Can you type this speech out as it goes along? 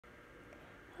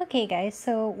Okay guys,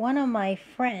 so one of my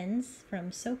friends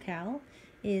from SoCal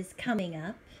is coming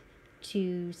up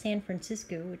to San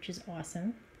Francisco, which is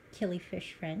awesome,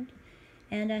 killifish friend,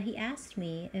 and he asked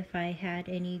me if I had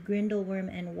any grindal worm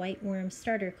and white worm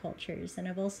starter cultures, and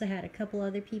I've also had a couple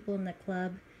other people in the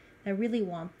club that really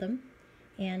want them,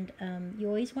 and you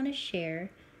always want to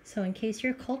share, so in case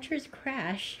your cultures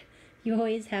crash, you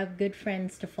always have good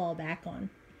friends to fall back on.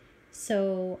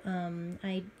 So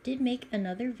I did make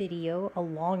another video a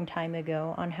long time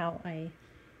ago on how I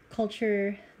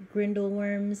culture grindal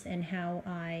worms and how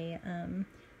I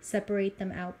separate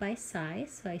them out by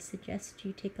size. So I suggest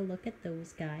you take a look at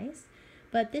those guys.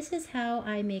 But this is how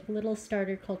I make little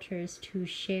starter cultures to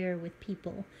share with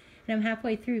people. And I'm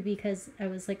halfway through because I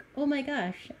was like, oh my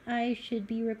gosh, I should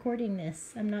be recording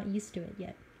this. I'm not used to it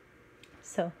yet.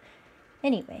 So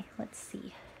anyway, let's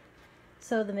see.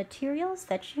 So the materials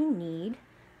that you need,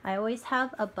 I always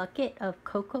have a bucket of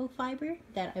cocoa fiber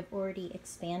that I've already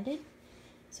expanded.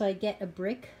 So I get a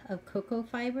brick of cocoa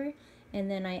fiber and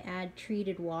then I add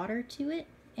treated water to it,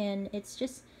 and it's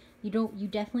just, you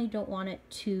definitely don't want it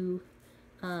too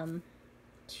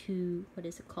what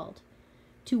is it called?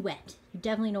 Too wet. You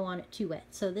definitely don't want it too wet.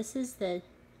 So this is the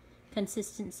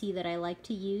consistency that I like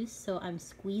to use. So I'm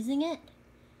squeezing it.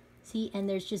 See, and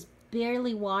there's just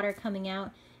barely water coming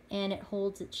out, and it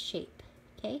holds its shape,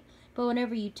 okay? But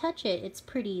whenever you touch it, it's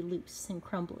pretty loose and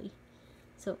crumbly.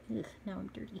 So, ugh, now I'm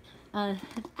dirty.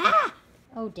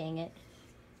 Oh, dang it.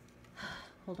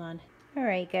 Hold on. All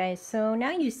right, guys, so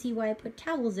now you see why I put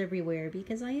towels everywhere,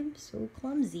 because I am so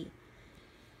clumsy.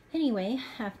 Anyway,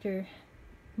 after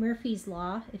Murphy's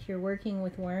Law, if you're working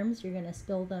with worms, you're gonna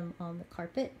spill them on the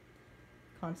carpet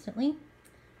constantly.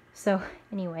 So,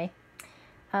 anyway.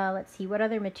 Let's see, what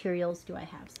other materials do I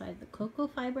have? So I have the cocoa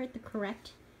fiber at the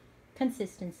correct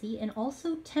consistency and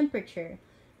also temperature.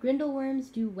 Grindal worms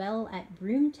do well at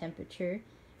room temperature.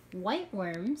 White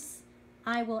worms,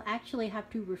 I will actually have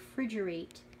to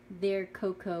refrigerate their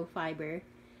cocoa fiber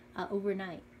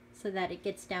overnight so that it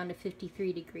gets down to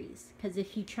 53 degrees. Because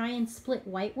if you try and split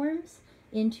white worms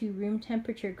into room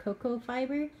temperature cocoa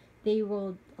fiber,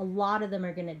 a lot of them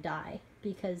are going to die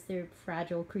because they're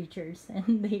fragile creatures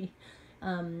and they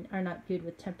are not good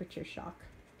with temperature shock.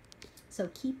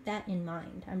 So keep that in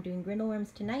mind. I'm doing grindal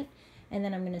worms tonight, and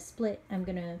then I'm going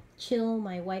to chill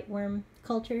my white worm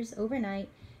cultures overnight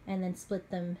and then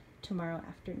split them tomorrow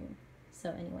afternoon.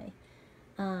 So anyway,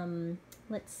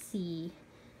 let's see.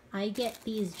 I get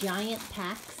these giant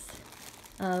packs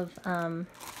of,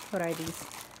 what are these?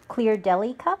 Clear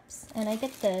deli cups, and I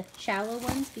get the shallow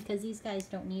ones because these guys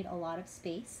don't need a lot of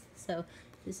space. So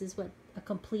this is what a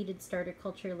completed starter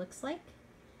culture looks like.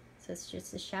 So it's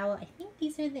just a shallow, I think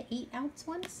these are the 8-ounce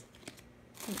ones.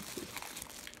 Let me see.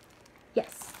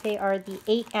 Yes, they are the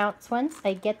 8-ounce ones.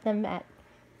 I get them at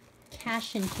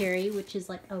Cash and Carry, which is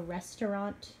like a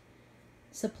restaurant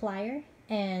supplier.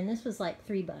 And this was like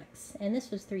 $3. And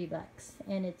this was $3.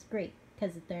 And it's great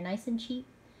because they're nice and cheap.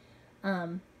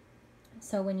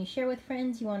 So when you share with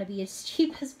friends, you want to be as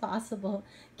cheap as possible.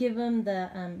 Give them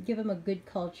a good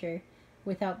culture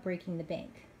without breaking the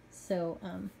bank. So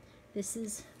this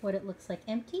is what it looks like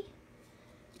empty.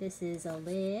 This is a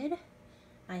lid.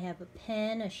 I have a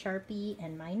pen, a Sharpie,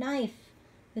 and my knife.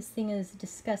 This thing is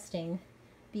disgusting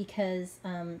because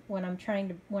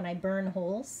when I burn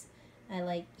holes, I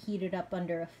like heat it up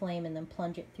under a flame and then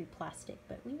plunge it through plastic.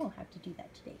 But we won't have to do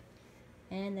that today.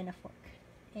 And then a fork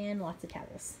and lots of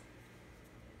towels.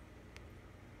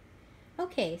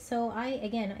 Okay, so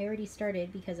I already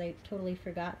started because I totally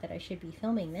forgot that I should be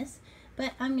filming this,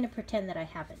 but I'm going to pretend that I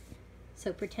haven't.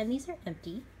 So pretend these are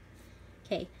empty.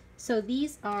 Okay, so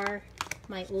these are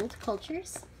my old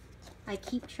cultures. I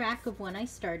keep track of when I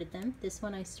started them. This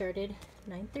one I started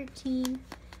 9/13,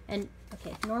 and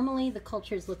okay, normally the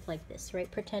cultures look like this, right?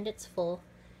 Pretend it's full,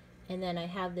 and then I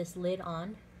have this lid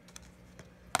on,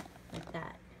 like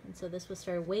that. And so this was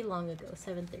started way long ago,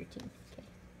 7/13. Okay.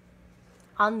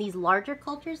 On these larger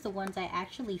cultures, the ones I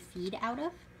actually feed out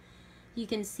of, you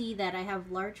can see that I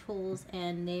have large holes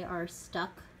and they are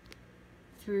stuck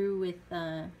through with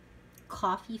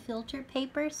coffee filter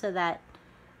paper so that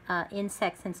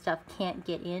insects and stuff can't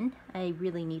get in. I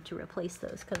really need to replace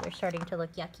those because they're starting to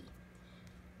look yucky.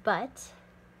 But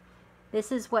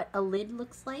this is what a lid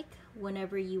looks like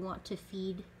whenever you want to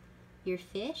feed your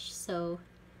fish. So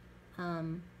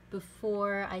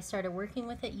before I started working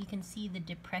with it, you can see the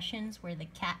depressions where the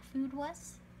cat food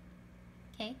was.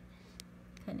 Okay,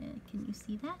 can you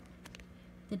see that?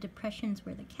 The depressions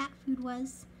where the cat food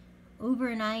was.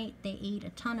 Overnight, they ate a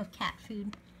ton of cat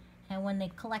food, and when they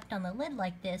collect on the lid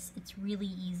like this, it's really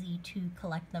easy to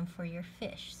collect them for your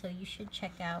fish. So you should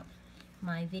check out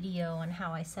my video on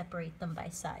how I separate them by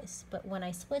size. But when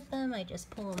I split them, I just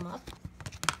pull them up,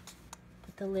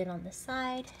 put the lid on the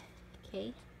side,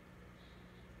 okay.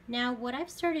 Now what I've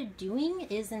started doing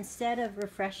is, instead of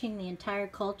refreshing the entire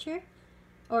culture,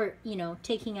 or, you know,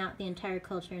 taking out the entire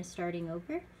culture and starting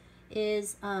over,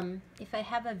 is if I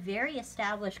have a very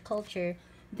established culture,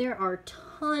 there are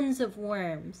tons of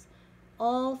worms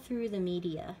all through the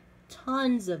media,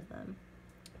 tons of them,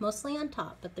 mostly on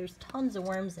top, but there's tons of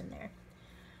worms in there.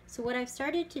 So what I've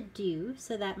started to do,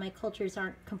 so that my cultures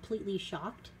aren't completely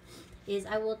shocked, is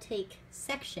I will take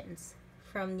sections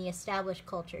from the established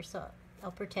culture. So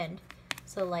I'll pretend,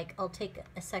 so like I'll take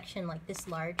a section like this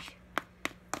large,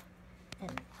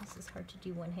 and this is hard to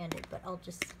do one-handed, but I'll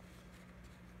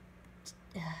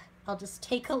just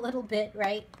take a little bit,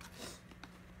 right?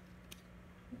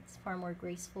 It's far more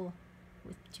graceful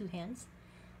with two hands.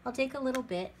 I'll take a little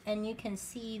bit, and you can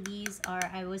see these are,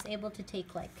 I was able to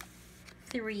take like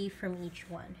 3 from each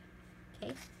one,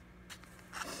 okay?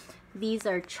 These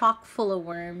are chock full of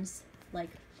worms, like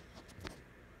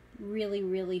really,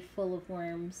 really full of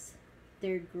worms.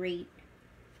 They're great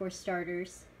for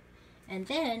starters. And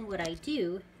then what I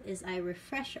do is I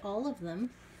refresh all of them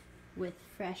with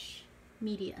fresh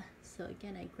media. So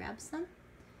again, I grab some.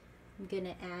 I'm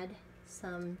gonna add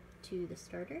some to the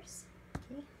starters.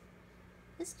 Okay,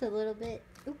 just a little bit.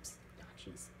 Oops, oh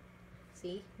jeez.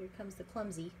 See, here comes the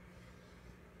clumsy.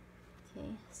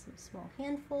 Okay, some small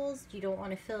handfuls. You don't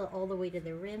want to fill it all the way to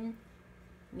the rim.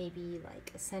 Maybe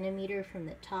like 1 centimeter from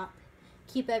the top.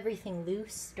 Keep everything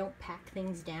loose. Don't pack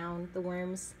things down. The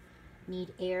worms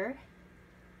need air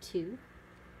too,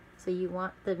 so you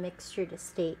want the mixture to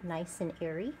stay nice and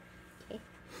airy. Okay,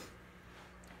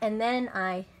 and then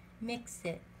I mix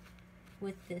it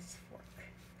with this fork.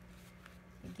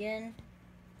 Again,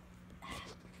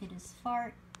 it is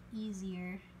far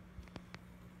easier.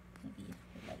 Maybe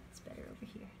the light's better over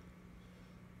here.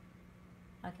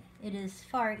 Okay, it is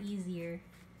far easier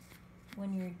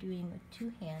when you're doing with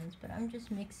 2 hands, but I'm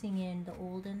just mixing in the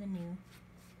old and the new.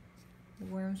 The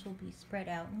worms will be spread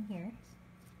out in here.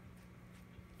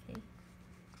 Okay.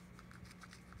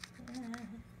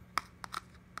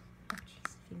 Oh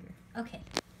jeez, finger. Okay,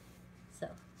 so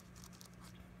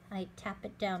I tap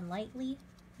it down lightly.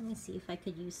 Let me see if I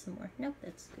could use some more. Nope,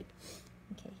 that's good.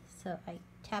 Okay, so I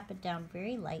tap it down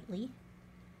very lightly.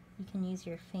 You can use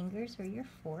your fingers or your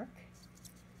fork.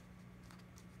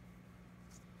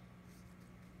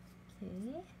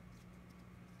 Okay,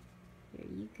 there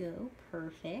you go,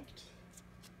 perfect.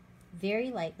 Very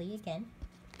lightly again.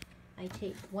 I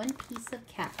take 1 piece of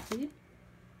cat food.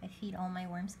 I feed all my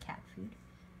worms cat food.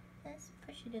 Let's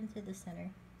push it into the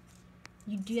center.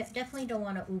 You definitely don't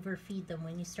want to overfeed them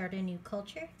when you start a new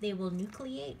culture. They will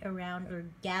nucleate around or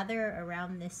gather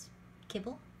around this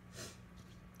kibble.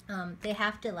 They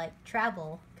have to like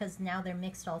travel, because now they're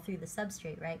mixed all through the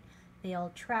substrate, right? They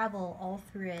all travel all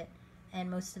through it, and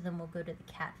most of them will go to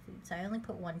the cat food. So I only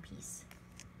put 1 piece.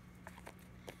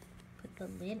 Put the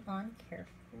lid on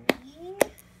carefully.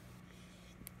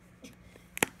 Okay.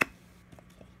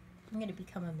 I'm going to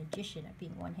become a magician at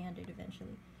being one-handed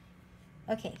eventually.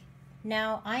 Okay,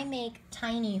 now I make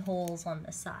tiny holes on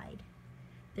the side.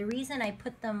 The reason I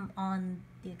put them on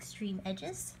the extreme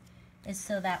edges is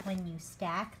so that when you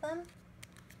stack them,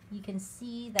 you can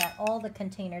see that all the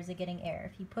containers are getting air.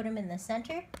 If you put them in the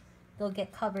center, they'll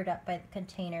get covered up by the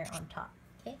container on top,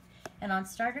 okay? And on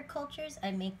starter cultures,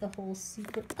 I make the holes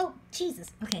super, oh, Jesus,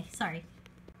 okay, sorry.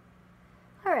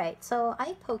 All right, so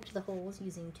I poked the holes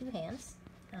using 2 hands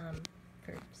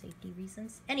for safety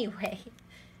reasons. Anyway,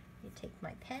 you take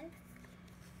my pen.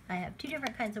 I have 2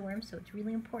 different kinds of worms, so it's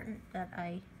really important that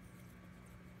I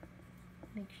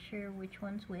make sure which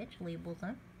one's which, label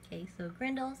them. Okay, so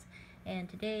grindals, and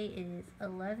today is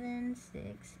 11/16.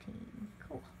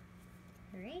 Cool.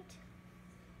 All right,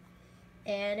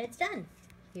 and it's done.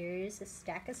 Here's a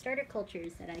stack of starter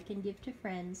cultures that I can give to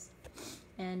friends,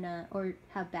 and or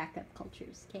have backup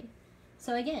cultures. Okay,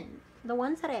 so again, the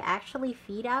ones that I actually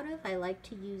feed out of, I like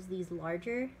to use these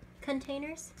larger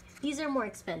containers. These are more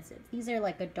expensive. These are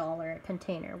like $1 a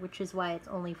container, which is why it's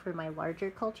only for my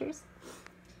larger cultures.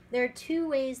 There are 2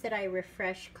 ways that I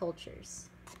refresh cultures.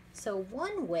 So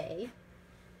one way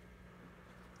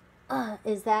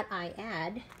is that I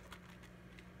add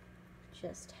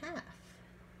just half.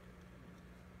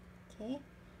 Okay,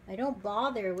 I don't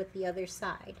bother with the other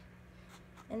side.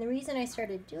 And the reason I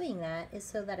started doing that is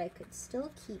so that I could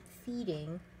still keep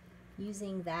feeding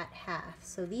using that half.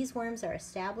 So these worms are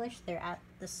established, they're at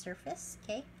the surface,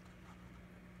 okay?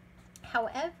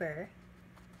 However,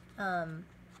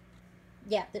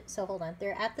 yeah, so hold on,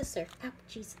 they're at the surface. Oh,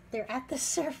 jeez, they're at the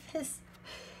surface.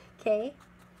 Okay.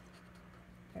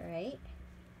 All right.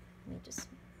 Let me just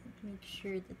make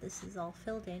sure that this is all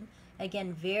filled in.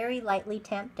 Again, very lightly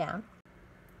tamped down.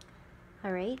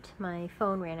 All right, my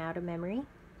phone ran out of memory.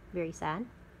 Very sad.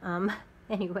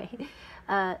 Anyway,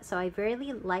 so I very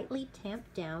lightly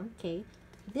tamped down. Okay,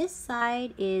 this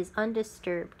side is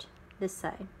undisturbed. This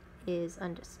side is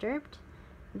undisturbed.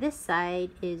 This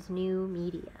side is new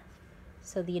media.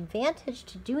 So the advantage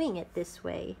to doing it this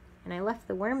way, and I left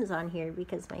the worms on here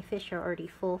because my fish are already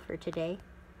full for today.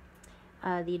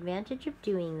 The advantage of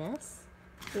doing this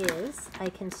is I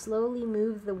can slowly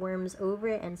move the worms over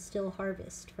it and still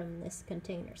harvest from this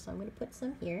container. So I'm going to put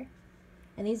some here.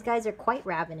 And these guys are quite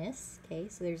ravenous. Okay,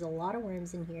 so there's a lot of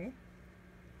worms in here.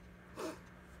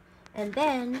 And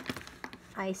then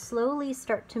I slowly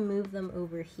start to move them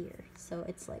over here. So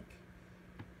it's like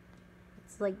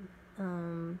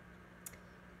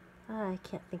I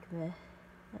can't think of it.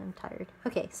 I'm tired.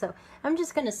 Okay, so I'm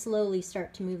just going to slowly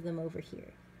start to move them over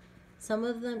here. Some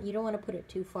of them, you don't want to put it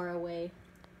too far away.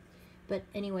 But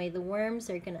anyway, the worms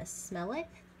are going to smell it.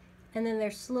 And then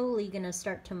they're slowly going to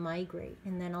start to migrate.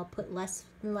 And then I'll put less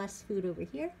and less food over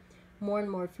here. More and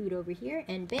more food over here.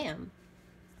 And bam.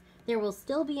 There will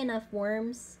still be enough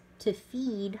worms to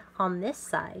feed on this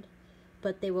side.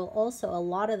 But they will also, a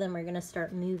lot of them are going to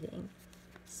start moving.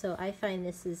 So I find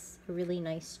this is a really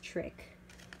nice trick.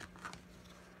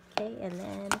 Okay, and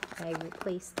then I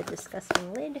replace the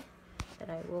disgusting lid that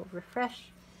I will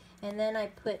refresh. And then I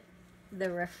put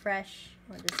the refresh,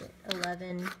 what is it,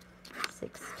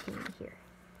 1116 here.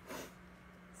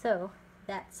 So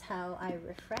that's how I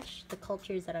refresh the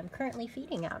cultures that I'm currently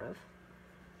feeding out of.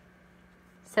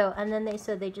 So, and then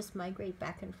they just migrate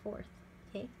back and forth.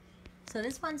 Okay, so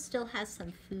this one still has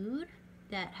some food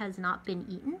that has not been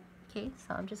eaten. Okay,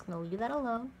 so I'm just going to leave that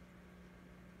alone.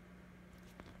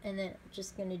 And then I'm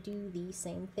just going to do the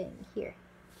same thing here.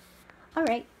 All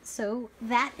right, so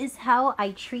that is how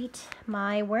I treat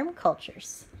my worm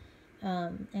cultures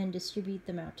and distribute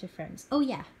them out to friends. Oh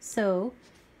yeah, so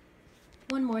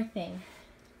one more thing,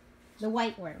 the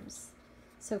white worms.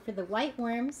 So for the white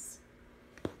worms,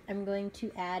 I'm going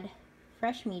to add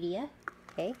fresh media,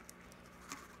 okay,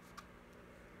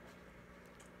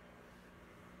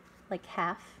 like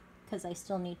half, because I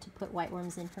still need to put white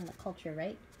worms in from the culture,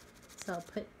 right? So I'll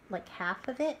put like half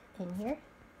of it in here.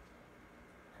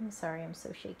 I'm sorry, I'm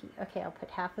so shaky. Okay, I'll put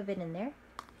half of it in there.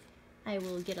 I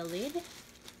will get a lid.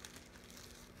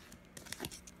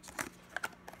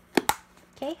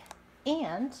 Okay,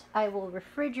 and I will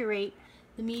refrigerate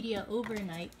the media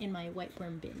overnight in my white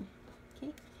worm bin.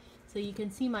 Okay, so you can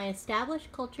see my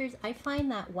established cultures. I find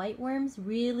that white worms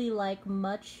really like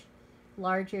much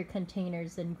larger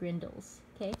containers than grindals.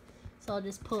 Okay, so I'll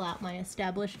just pull out my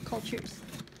established cultures.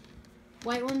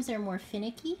 White worms are more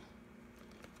finicky.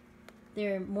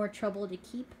 They're more trouble to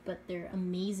keep, but they're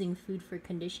amazing food for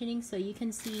conditioning. So you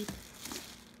can see,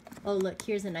 oh look,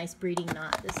 here's a nice breeding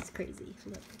knot. This is crazy.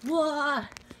 Look, whoa!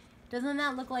 Doesn't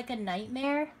that look like a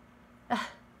nightmare?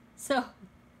 So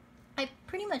I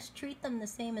pretty much treat them the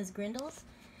same as grindals.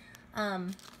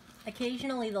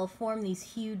 Occasionally they'll form these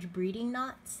huge breeding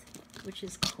knots, which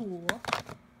is cool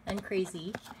and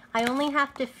crazy. I only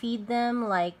have to feed them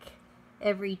like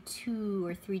every 2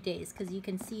 or 3 days, because you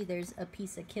can see there's a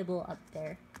piece of kibble up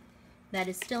there that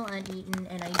is still uneaten,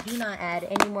 and I do not add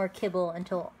any more kibble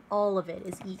until all of it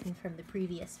is eaten from the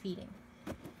previous feeding.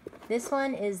 This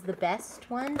one is the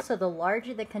best one, so the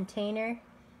larger the container,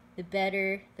 the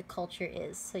better the culture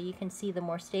is. So you can see the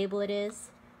more stable it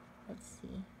is. Let's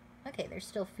see. Okay, there's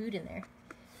still food in there.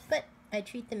 But I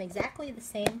treat them exactly the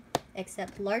same,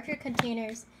 except larger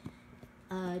containers.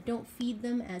 Don't feed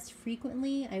them as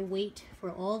frequently. I wait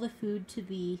for all the food to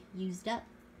be used up.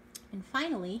 And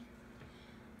finally,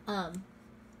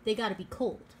 they gotta be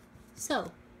cold.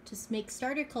 So, to make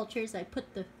starter cultures, I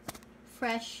put the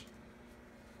fresh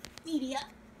media.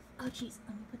 Oh geez,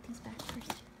 let me put these back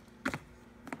first.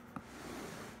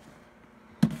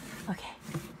 Okay,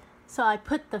 so I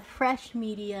put the fresh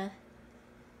media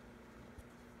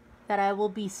that I will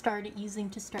be using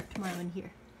to start tomorrow in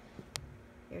here.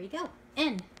 There you go.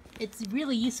 And it's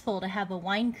really useful to have a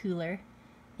wine cooler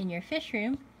in your fish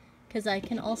room, because I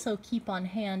can also keep on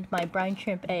hand my brine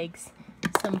shrimp eggs,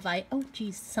 some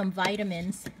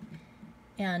vitamins,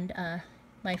 and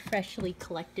my freshly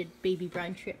collected baby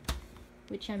brine shrimp,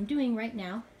 which I'm doing right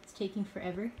now. It's taking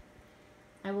forever.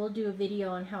 I will do a video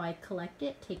on how I collect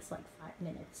it. It takes like 5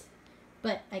 minutes.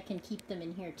 But I can keep them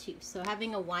in here too. So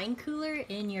having a wine cooler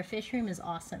in your fish room is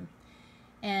awesome.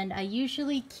 And I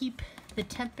usually keep the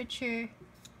temperature,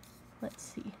 let's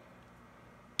see,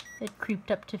 it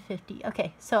creeped up to 50.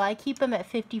 Okay, so I keep them at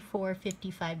 54,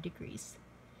 55 degrees.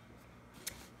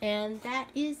 And that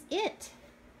is it.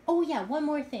 Oh yeah, one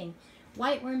more thing.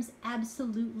 Whiteworms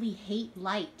absolutely hate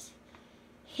light.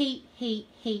 Hate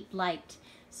light.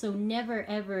 So never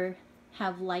ever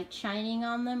have light shining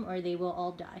on them or they will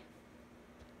all die.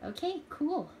 Okay,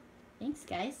 cool. Thanks,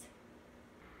 guys.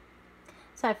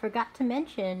 So I forgot to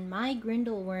mention my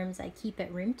grindal worms I keep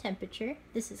at room temperature.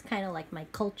 This is kind of like my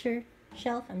culture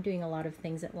shelf. I'm doing a lot of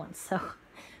things at once, so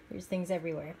there's things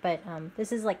everywhere. But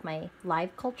this is like my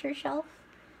live culture shelf.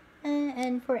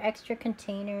 And for extra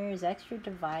containers, extra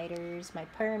dividers, my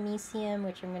paramecium,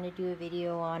 which I'm going to do a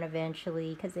video on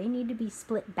eventually because they need to be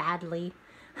split badly.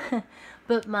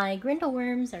 But my grindal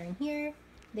worms are in here.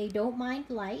 They don't mind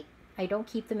light. I don't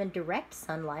keep them in direct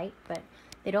sunlight, but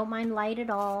they don't mind light at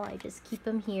all. I just keep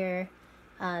them here.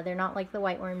 They're not like the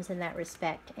whiteworms in that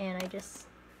respect, and I just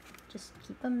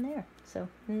keep them there. So,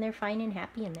 and they're fine and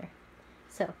happy in there.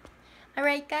 So, all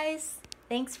right, guys,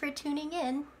 thanks for tuning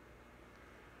in.